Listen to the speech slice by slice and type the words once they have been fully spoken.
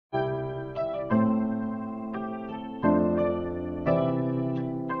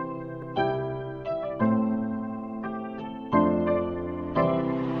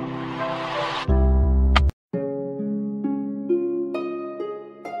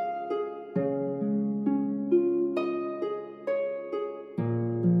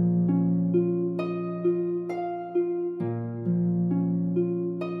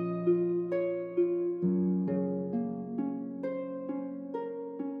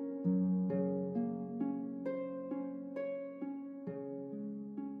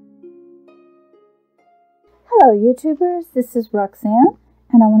Hello YouTubers, this is Roxanne,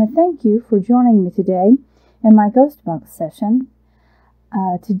 and I want to thank you for joining me today in my Ghost Box session.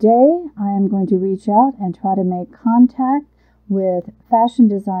 Today I am going to reach out and try to make contact with fashion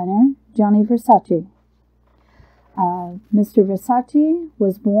designer Gianni Versace. Mr. Versace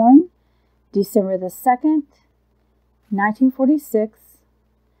was born December the 2nd, 1946,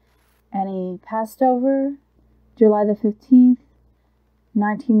 and he passed over July the 15th,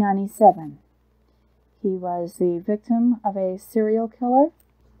 1997. He was the victim of a serial killer,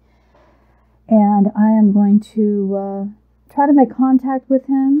 and I am going to try to make contact with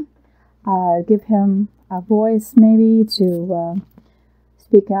him, give him a voice maybe to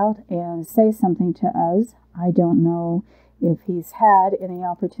speak out and say something to us. I don't know if he's had any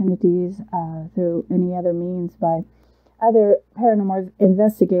opportunities through any other means by other paranormal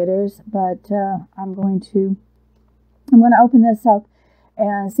investigators, but I'm going to open this up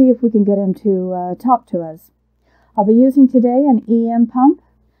and see if we can get him to talk to us. I'll be using today an EM pump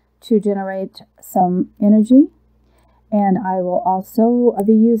to generate some energy, and I will also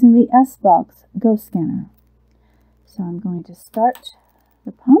be using the S-Box ghost scanner. So I'm going to start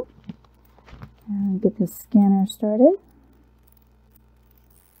the pump and get the scanner started.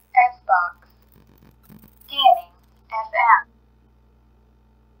 S-Box scanning FM.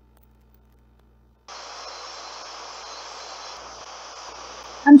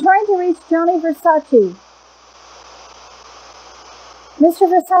 I'm trying to reach Gianni Versace. Mr.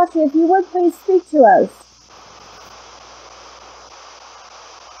 Versace, if you would please speak to us.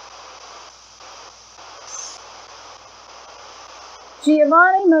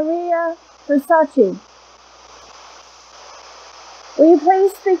 Giovanni Maria Versace, will you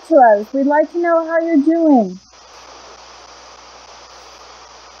please speak to us? We'd like to know how you're doing.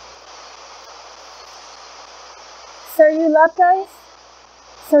 Sir, you left us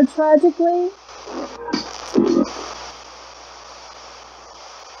so tragically.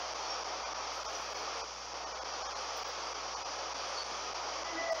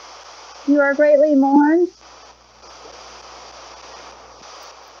 You are greatly mourned.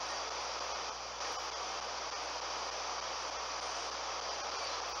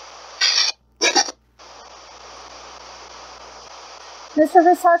 Mr.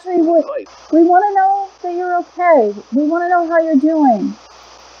 Versace, we want to know that you're okay. We want to know how you're doing.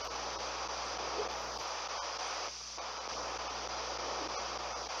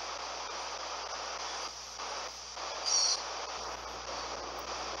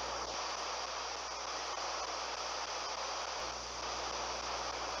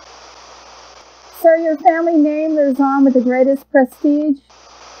 Sir, your family name lives on with the greatest prestige.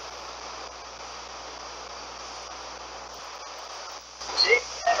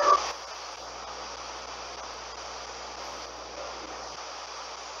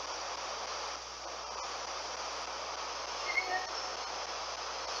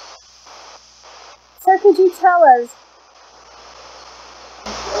 Sir, could you tell us,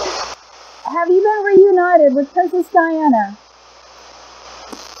 have you been reunited with Princess Diana?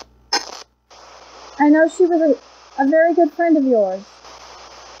 I know she was a very good friend of yours.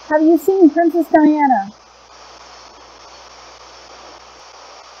 Have you seen Princess Diana?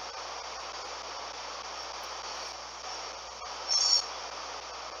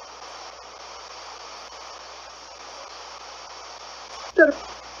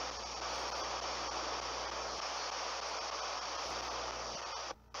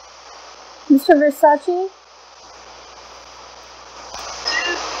 Mr. Versace?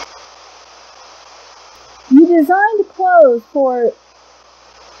 You designed clothes for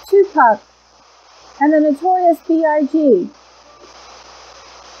Tupac and the Notorious B.I.G.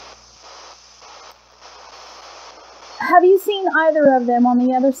 Have you seen either of them on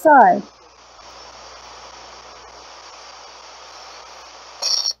the other side?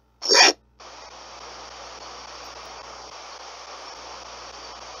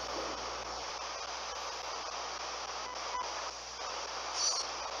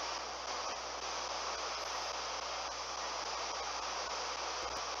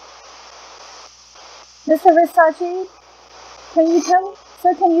 Mr. Versace, can you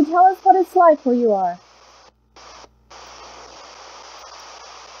tell us what it's like where you are?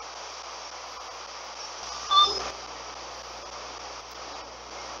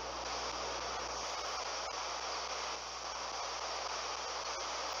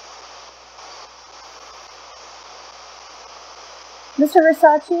 Mr.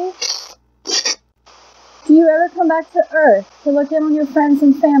 Versace, do you ever come back to Earth to look in on your friends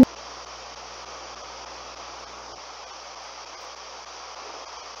and family?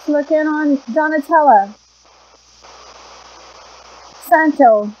 To look in on Donatella,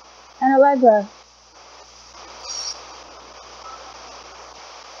 Santo, and Allegra.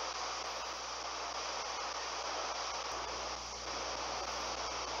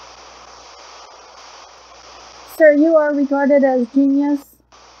 Sir, you are regarded as genius.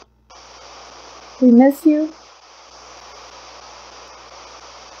 We miss you.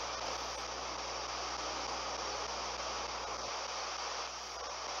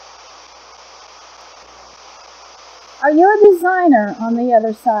 Are you a designer on the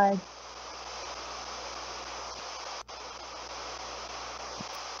other side?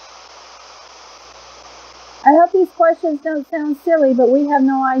 I hope these questions don't sound silly, but we have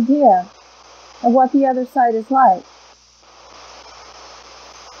no idea of what the other side is like.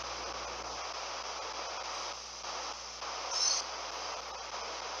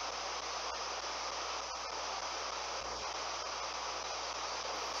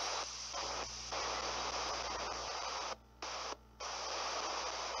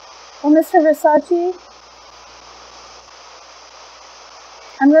 Well, Mr. Versace,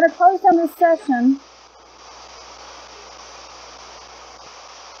 I'm going to close down this session.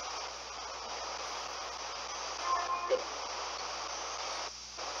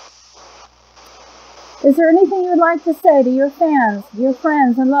 Is there anything you would like to say to your fans, your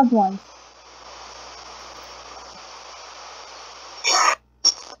friends, and loved ones?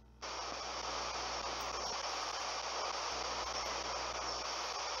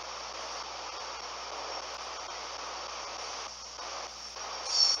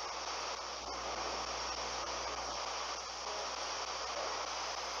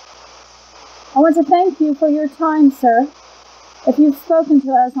 I want to thank you for your time, sir. If you've spoken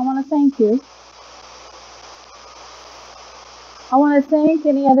to us, I want to thank you. I want to thank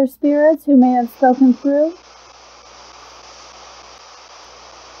any other spirits who may have spoken through.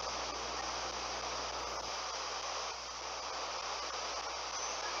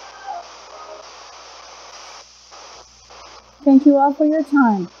 Thank you all for your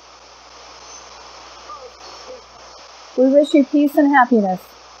time. We wish you peace and happiness.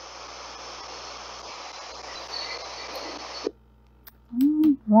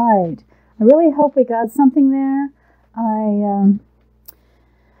 All right. I really hope we got something there.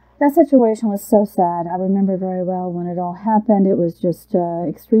 That situation was so sad. I remember very well when it all happened. It was just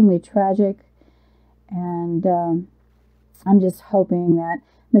extremely tragic. And I'm just hoping that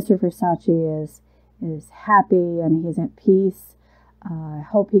Mr. Versace is happy and he's at peace. I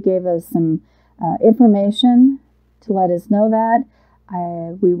hope he gave us some information to let us know that.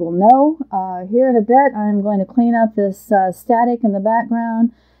 We will know here in a bit. I'm going to clean up this static in the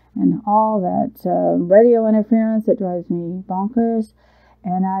background and all that radio interference that drives me bonkers.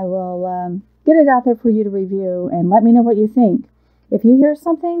 And I will get it out there for you to review and let me know what you think. If you hear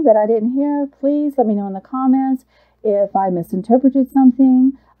something that I didn't hear, please let me know in the comments. If I misinterpreted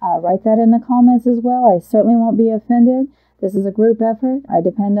something, write that in the comments as well. I certainly won't be offended. This is a group effort. I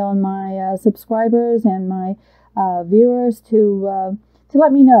depend on my subscribers and my viewers to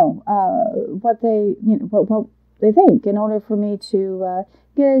let me know what they think in order for me to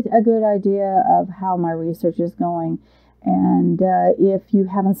get a good idea of how my research is going. And if you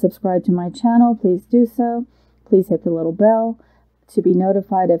haven't subscribed to my channel, please do so. Please hit the little bell to be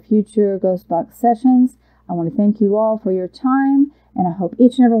notified of future Ghost Box sessions. I want to thank you all for your time, and I hope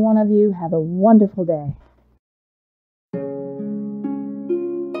each and every one of you have a wonderful day.